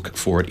Hudson. Look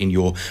for it in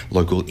your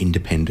local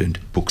independent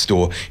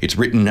bookstore. It's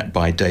written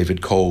by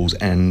David Coles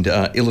and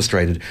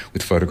illustrated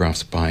with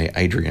photographs by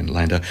Adrian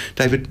Lander.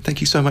 David,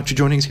 thank you so much for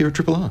joining us here at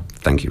Triple R.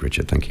 Thank you,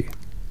 Richard. Thank you.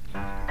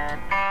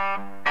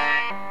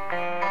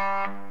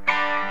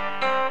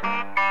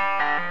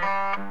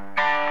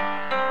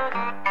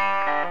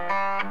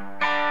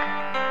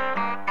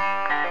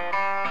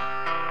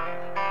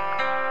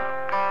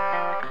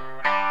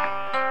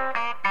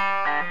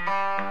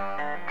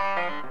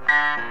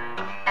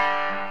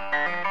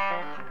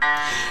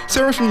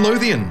 Sayraphim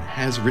Lothian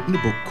has written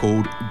a book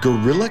called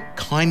Guerrilla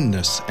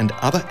Kindness and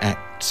Other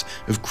Acts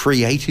of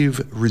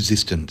Creative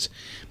Resistance,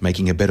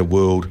 Making a Better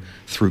World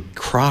Through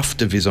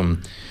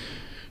Craftivism.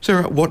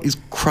 Sarah, what is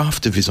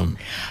Craftivism?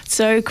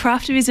 So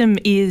Craftivism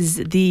is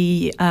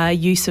the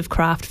use of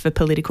craft for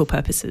political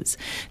purposes.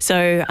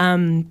 So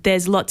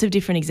there's lots of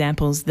different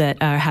examples that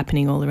are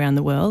happening all around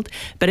the world,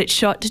 but it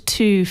shot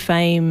to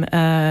fame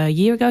a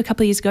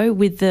couple of years ago,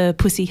 with the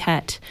Pussy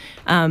Hat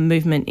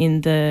movement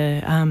in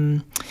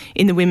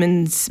the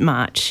Women's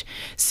March.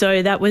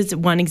 So that was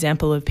one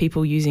example of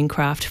people using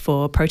craft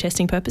for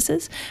protesting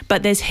purposes,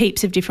 but there's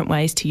heaps of different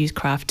ways to use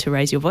craft to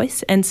raise your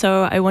voice. And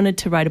so I wanted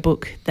to write a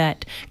book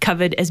that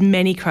covered as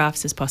many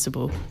crafts as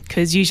possible,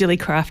 because usually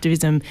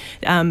craftivism,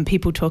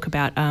 people talk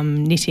about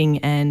knitting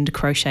and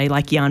crochet,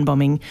 like yarn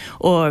bombing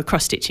or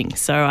cross-stitching.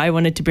 So I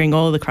wanted to bring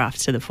all the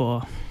crafts to the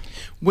fore.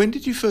 When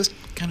did you first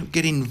kind of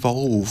get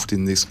involved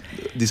in this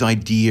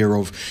idea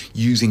of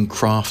using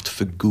craft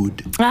for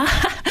good?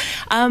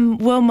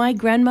 Well, my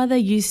grandmother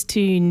used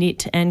to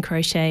knit and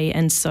crochet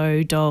and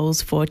sew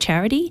dolls for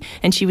charity,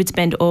 and she would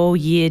spend all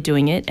year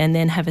doing it and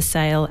then have a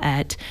sale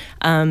at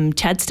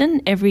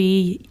Chadstone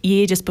every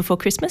year just before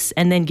Christmas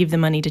and then give the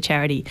money to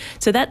charity.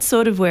 So that's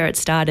sort of where it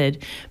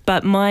started.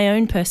 But my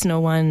own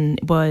personal one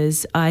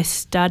was I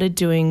started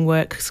doing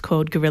works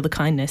called Guerrilla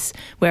Kindness,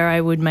 where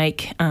I would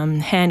make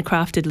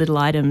handcrafted little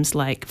items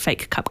like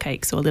fake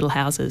cupcakes or little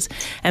houses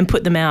and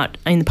put them out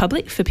in the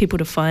public for people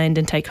to find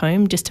and take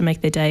home, just to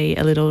make their day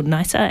a little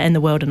nicer and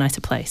the world a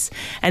nicer place.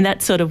 And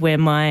that's sort of where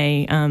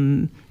my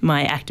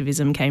my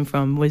activism came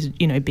from, was,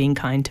 being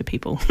kind to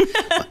people.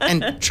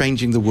 And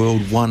changing the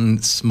world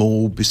one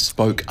small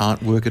bespoke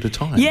artwork at a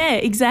time. Yeah,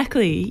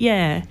 exactly.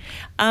 Yeah.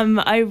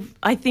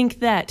 I think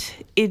that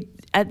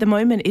at the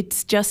moment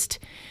it's just,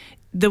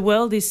 the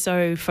world is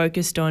so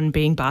focused on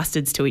being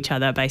bastards to each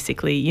other,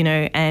 basically,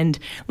 and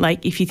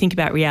like if you think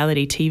about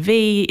reality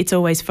TV, it's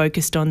always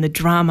focused on the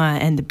drama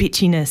and the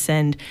bitchiness,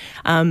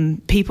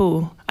 and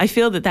people, I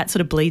feel that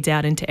sort of bleeds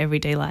out into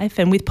everyday life.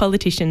 And with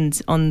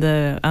politicians on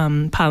the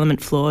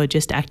Parliament floor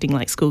just acting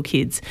like school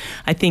kids,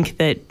 I think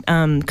that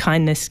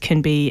kindness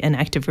can be an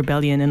act of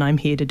rebellion, and I'm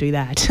here to do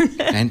that.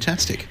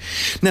 Fantastic.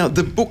 Now,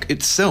 the book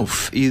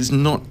itself is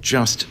not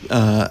just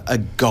a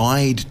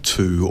guide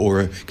to or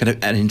a kind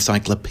of an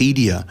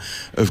encyclopedia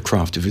of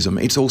craftivism.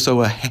 It's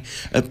also a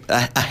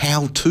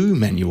how-to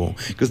manual,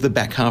 because the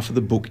back half of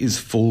the book is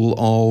full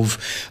of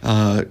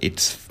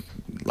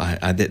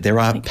there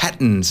are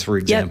patterns, for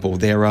example. Yep.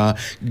 There are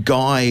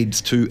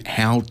guides to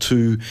how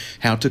to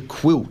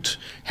quilt,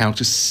 how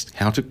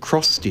to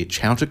cross stitch,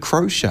 how to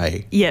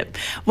crochet. Yep.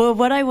 Well,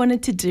 what I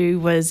wanted to do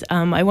was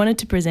I wanted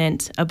to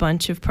present a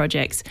bunch of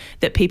projects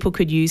that people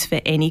could use for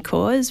any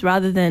cause,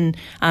 rather than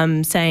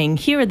saying,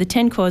 here are the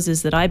 10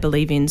 causes that I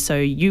believe in, so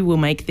you will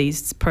make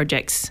these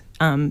projects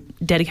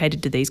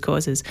dedicated to these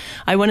causes.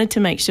 I wanted to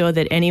make sure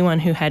that anyone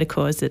who had a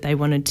cause that they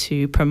wanted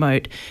to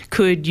promote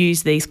could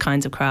use these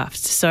kinds of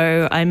crafts.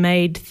 So I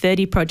made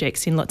 30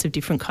 projects in lots of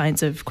different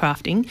kinds of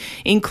crafting,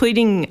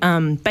 including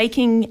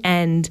baking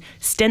and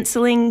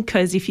stenciling,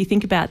 because if you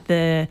think about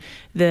the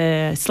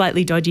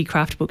slightly dodgy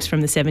craft books from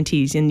the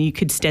 70s, and you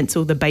could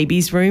stencil the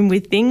baby's room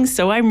with things.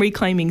 So I'm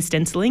reclaiming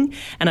stenciling,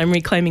 and I'm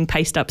reclaiming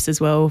paste ups as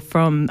well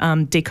from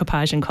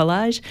decoupage and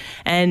collage,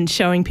 and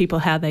showing people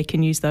how they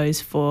can use those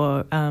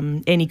for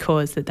any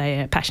cause that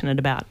they are passionate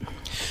about.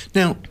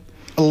 Now,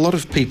 a lot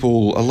of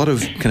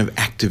kind of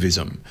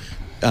activism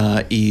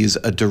is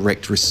a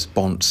direct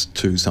response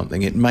to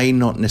something. It may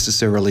not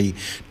necessarily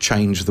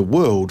change the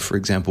world, for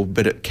example,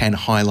 but it can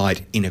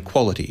highlight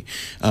inequality.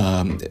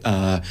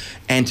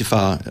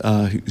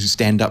 Antifa, who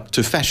stand up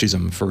to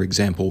fascism, for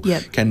example,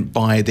 yep. can,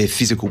 by their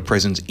physical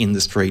presence in the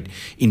street,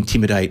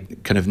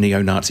 intimidate kind of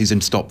neo-Nazis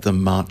and stop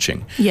them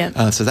marching.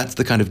 Yep. So that's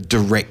the kind of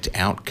direct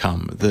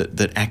outcome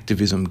that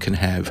activism can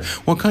have.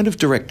 What kind of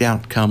direct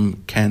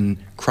outcome can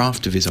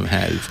craftivism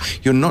have?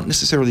 You're not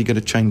necessarily going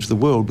to change the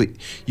world, but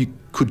you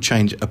could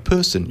change a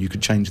person. You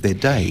could change their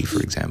day,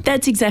 for example.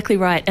 That's exactly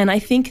right. And I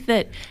think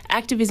that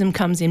activism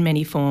comes in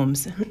many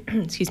forms.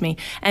 Excuse me.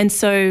 And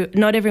so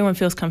not everyone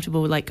feels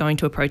comfortable like going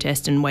to a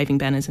protest and waving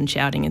banners and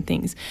shouting and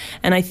things.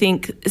 And I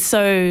think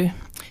so.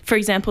 For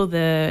example,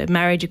 the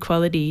marriage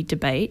equality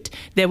debate,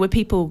 there were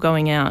people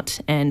going out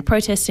and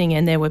protesting,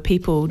 and there were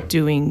people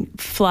doing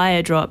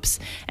flyer drops,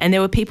 and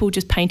there were people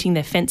just painting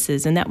their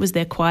fences, and that was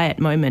their quiet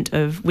moment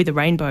with a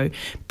rainbow.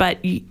 But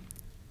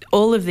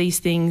all of these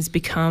things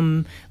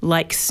become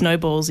like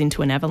snowballs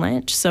into an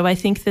avalanche. So I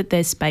think that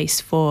there's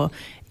space for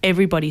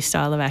everybody's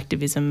style of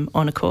activism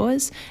on a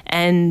cause,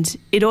 and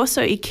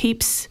it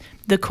keeps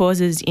the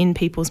causes in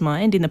people's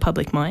mind, in the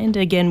public mind.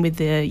 Again, with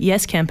the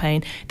Yes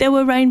campaign, there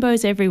were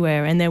rainbows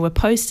everywhere, and there were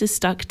posters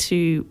stuck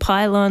to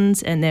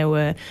pylons, and there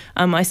were,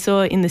 I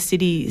saw in the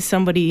city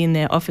somebody in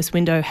their office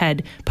window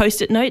had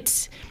Post-it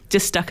notes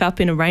just stuck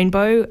up in a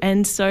rainbow,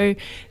 and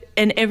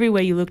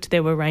everywhere you looked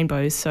there were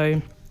rainbows.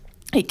 So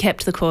it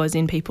kept the cause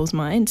in people's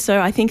mind.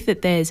 So I think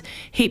that there's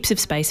heaps of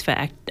space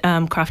for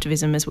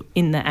craftivism as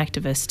in the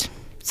activist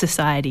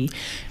society.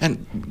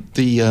 And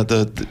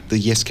the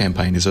Yes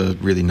campaign is a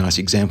really nice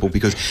example,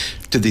 because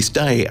to this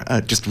day,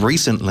 just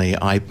recently,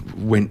 I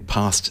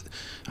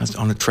was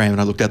on a tram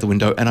and I looked out the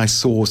window and I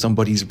saw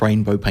somebody's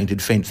rainbow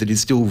painted fence that is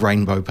still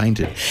rainbow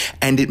painted,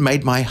 and it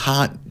made my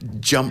heart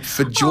jump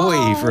for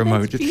joy for a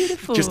moment.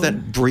 Beautiful. Just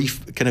that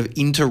brief kind of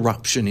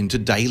interruption into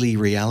daily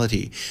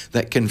reality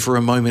that can for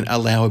a moment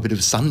allow a bit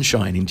of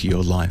sunshine into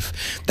your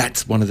life.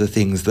 That's one of the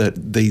things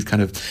that these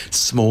kind of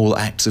small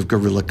acts of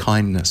guerrilla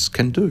kindness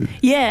can do.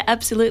 Yeah,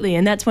 absolutely.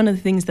 And that's one of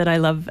the things that I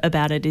love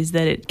about it, is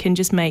that it can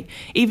just make,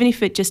 even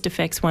if it just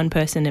affects one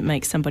person, it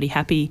makes somebody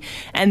happy.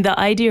 And the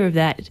idea of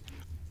that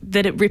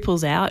it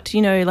ripples out,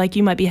 like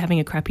you might be having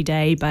a crappy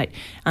day, but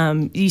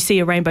you see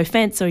a rainbow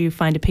fence, or you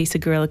find a piece of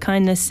guerrilla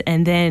kindness,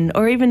 and then,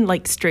 or even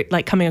like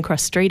coming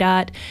across street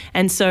art.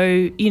 And so,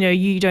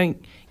 you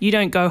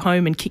don't go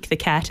home and kick the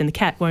cat and the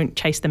cat won't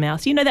chase the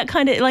mouse. That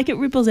kind of, like, it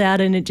ripples out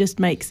and it just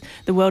makes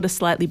the world a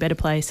slightly better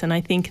place. And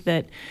I think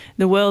that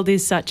the world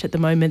is such at the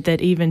moment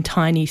that even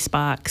tiny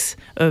sparks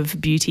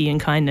of beauty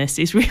and kindness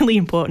is really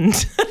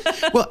important.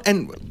 Well,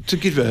 and to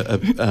give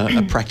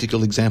a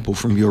practical example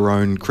from your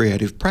own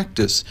creative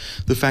practice,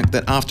 the fact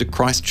that after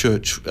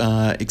Christchurch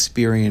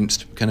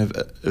experienced kind of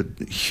a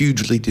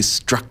hugely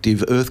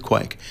destructive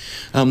earthquake,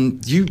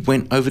 you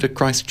went over to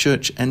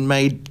Christchurch and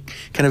made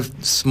kind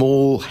of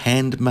small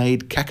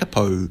handmade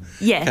kakapo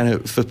kind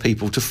of for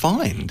people to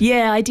find.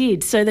 Yeah, I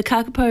did. So the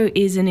kakapo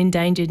is an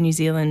endangered New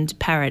Zealand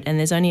parrot, and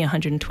there's only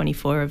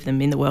 124 of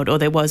them in the world, or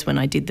there was when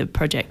I did the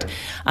project.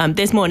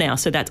 There's more now,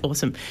 so that's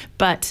awesome.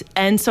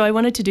 And so I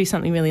wanted to do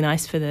something really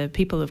nice for the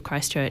people of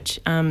Christchurch,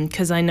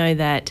 because I know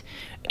that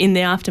in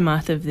the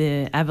aftermath of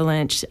the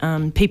avalanche,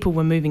 people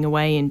were moving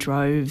away in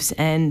droves,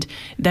 and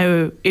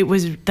it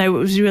was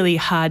really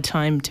hard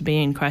time to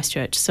be in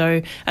Christchurch.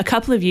 So a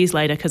couple of years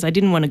later, because I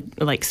didn't want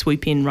to like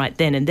swoop in right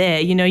then and there,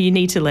 you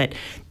need to let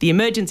the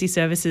emergency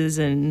services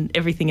and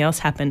everything else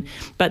happen.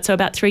 But so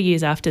about 3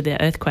 years after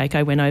the earthquake,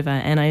 I went over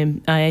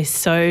and I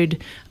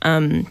sewed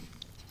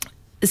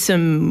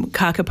some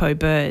kakapo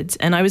birds,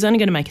 and I was only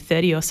going to make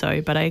 30 or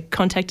so, but I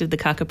contacted the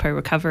kakapo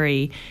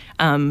recovery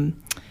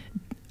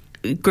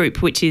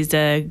group, which is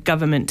a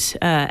government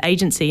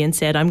agency, and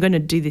said, I'm going to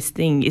do this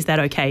thing. Is that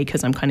okay?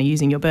 Because I'm kind of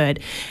using your bird.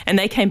 And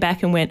they came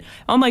back and went,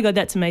 oh my God,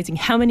 that's amazing.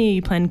 How many are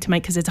you planning to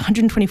make? Because there's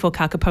 124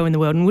 kakapo in the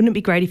world, and wouldn't it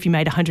be great if you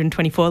made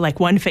 124, like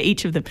one for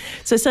each of them?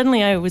 So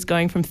suddenly I was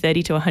going from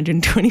 30 to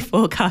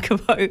 124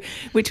 kakapo,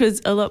 which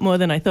was a lot more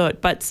than I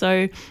thought.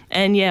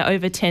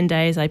 Over 10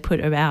 days I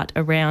put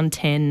around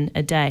 10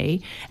 a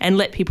day and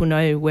let people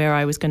know where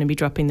I was going to be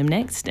dropping them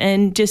next,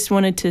 and just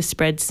wanted to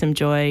spread some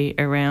joy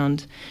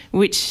around,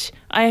 which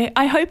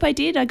I hope I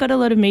did. I got a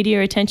lot of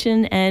media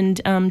attention,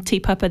 and Te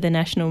Papa, the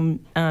National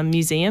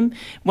Museum,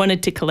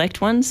 wanted to collect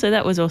one, so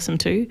that was awesome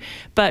too.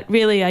 But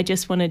really, I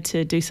just wanted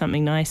to do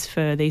something nice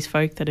for these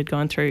folk that had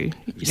gone through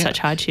such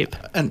hardship.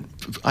 And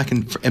I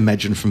can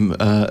imagine from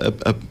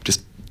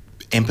just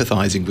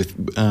empathising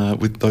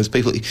with those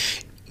people.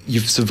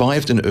 You've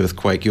survived an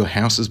earthquake, your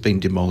house has been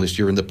demolished,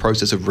 you're in the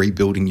process of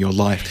rebuilding your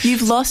life.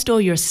 You've lost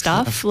all your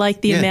stuff,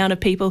 like the amount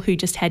of people who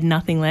just had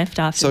nothing left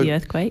after the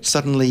earthquake.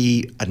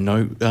 Suddenly,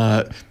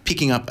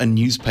 picking up a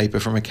newspaper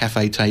from a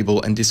cafe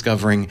table and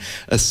discovering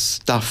a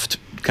stuffed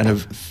kind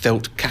of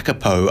felt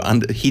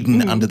kakapo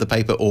hidden under the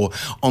paper or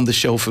on the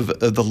shelf of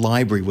the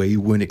library where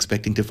you weren't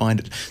expecting to find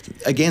it.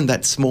 Again,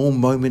 that small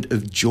moment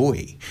of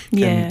joy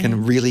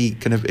can really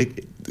kind of...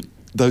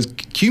 those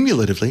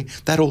cumulatively,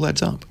 that all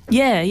adds up.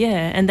 Yeah,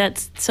 and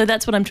that's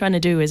what I'm trying to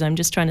do. Is I'm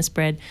just trying to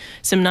spread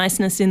some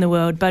niceness in the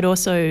world, but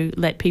also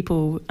let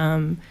people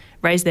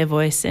raise their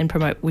voice and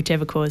promote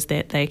whichever cause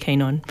they're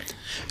keen on.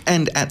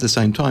 And at the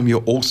same time,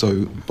 you're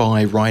also,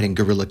 by writing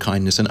Guerrilla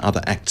Kindness and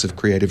Other Acts of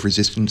Creative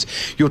Resistance,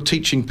 you're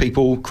teaching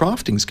people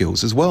crafting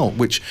skills as well,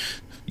 which...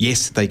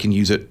 Yes, they can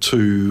use it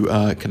to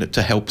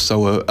help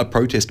sew a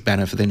protest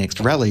banner for their next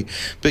rally,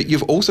 but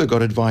you've also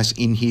got advice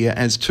in here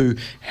as to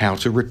how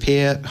to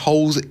repair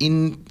holes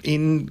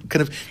in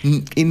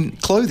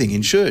clothing,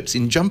 in shirts,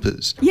 in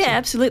jumpers. Yeah,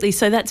 absolutely.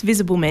 So that's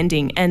visible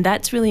mending, and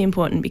that's really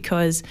important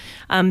because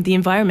the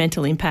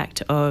environmental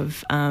impact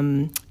of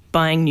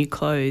buying new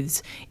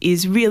clothes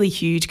is really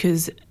huge,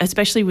 because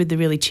especially with the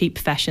really cheap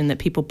fashion that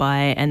people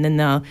buy, and then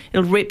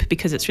it'll rip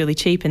because it's really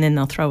cheap, and then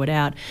they'll throw it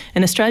out.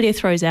 And Australia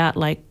throws out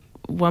like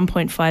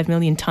 1.5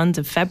 million tonnes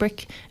of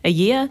fabric a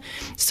year.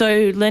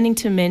 So learning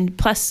to mend,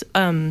 plus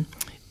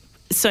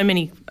so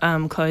many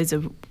clothes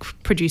are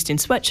produced in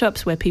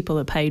sweatshops where people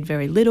are paid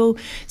very little.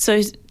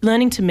 So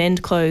learning to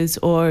mend clothes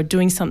or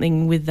doing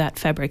something with that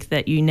fabric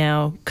that you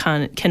now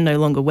can no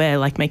longer wear,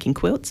 like making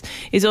quilts,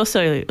 is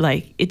also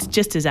like, it's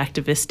just as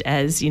activist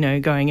as,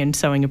 going and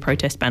sewing a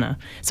protest banner.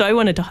 So I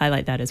wanted to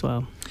highlight that as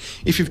well.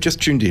 If you've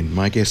just tuned in,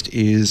 my guest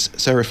is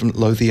Sayraphim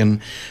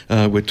Lothian.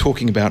 We're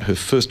talking about her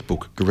first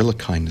book, Guerrilla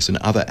Kindness and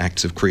Other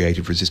Acts of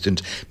Creative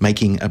Resistance,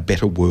 Making a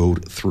Better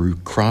World Through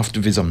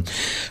Craftivism.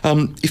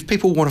 If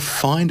people want to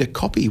find a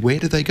copy, where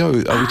do they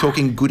go? Are we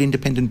talking good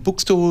independent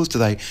bookstores? Do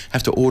they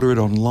have to order it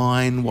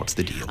online? What's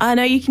the deal? I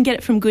know you can get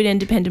it from good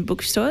independent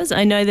bookstores.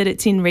 I know that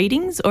it's in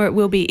readings, or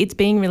it's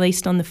being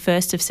released on the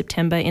 1st of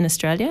September in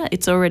Australia.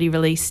 It's already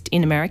released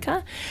in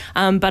America.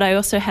 But I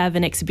also have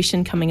an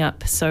exhibition coming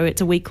up. So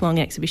it's a week-long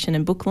exhibition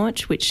and book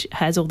launch, which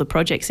has all the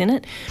projects in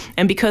it.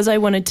 And because I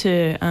wanted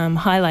to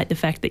highlight the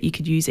fact that you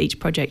could use each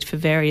project for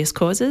various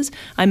causes,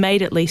 I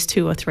made at least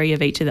 2 or 3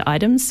 of each of the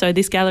items. So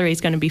this gallery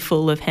is going to be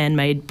full of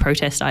handmade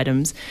protest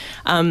items.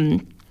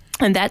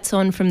 And that's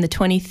on from the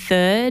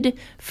 23rd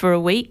for a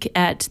week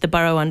at the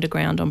Borough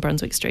Underground on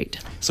Brunswick Street.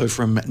 So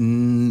from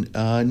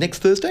next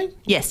Thursday?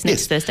 Yes,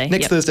 next Thursday.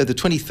 Next Thursday, the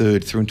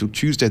 23rd, through until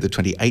Tuesday, the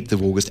 28th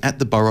of August at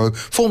the Borough,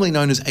 formerly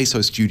known as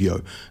ASO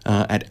Studio,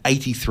 at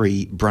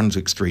 83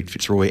 Brunswick Street,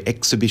 Fitzroy.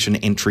 Exhibition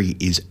entry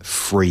is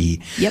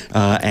free. Yep.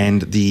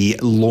 And the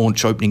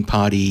launch, opening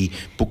party,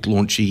 book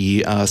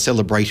launchy,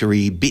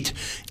 celebratory bit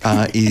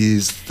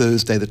is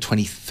Thursday, the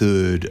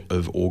 23rd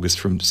of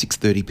August from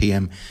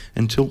 6:30pm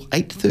until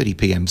 8:30pm.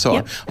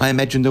 So I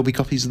imagine there'll be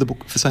copies of the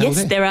book for sale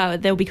there. Yes,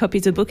 there'll be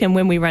copies of the book, and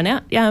when we run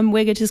out,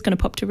 we're just going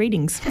to pop to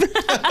readings.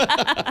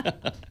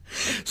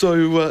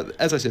 So,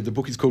 as I said, the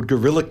book is called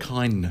Guerrilla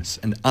Kindness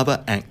and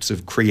Other Acts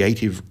of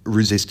Creative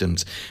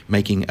Resistance,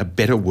 Making a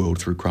Better World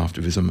Through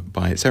Craftivism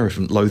by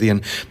Sayraphim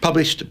Lothian,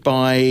 published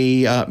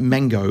by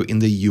Mango in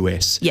the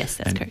US. Yes,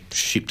 that's correct.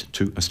 Shipped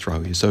to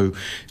Australia. So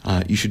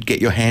you should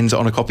get your hands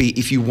on a copy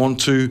if you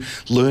want to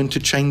learn to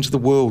change the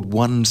world,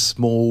 one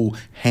small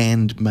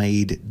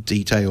handmade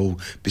detail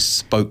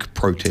bespoke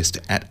protest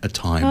at a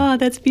time. Oh,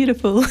 that's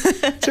beautiful.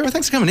 Sarah,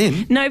 thanks for coming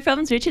in. No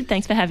problems, Richard.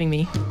 Thanks for having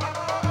me.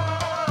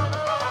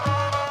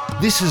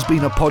 This has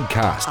been a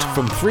podcast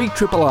from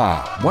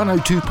 3RRR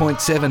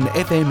 102.7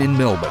 FM in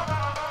Melbourne.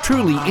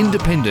 Truly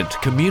independent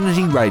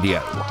community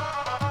radio.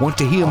 Want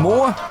to hear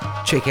more?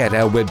 Check out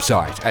our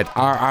website at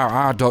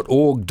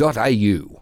rrr.org.au.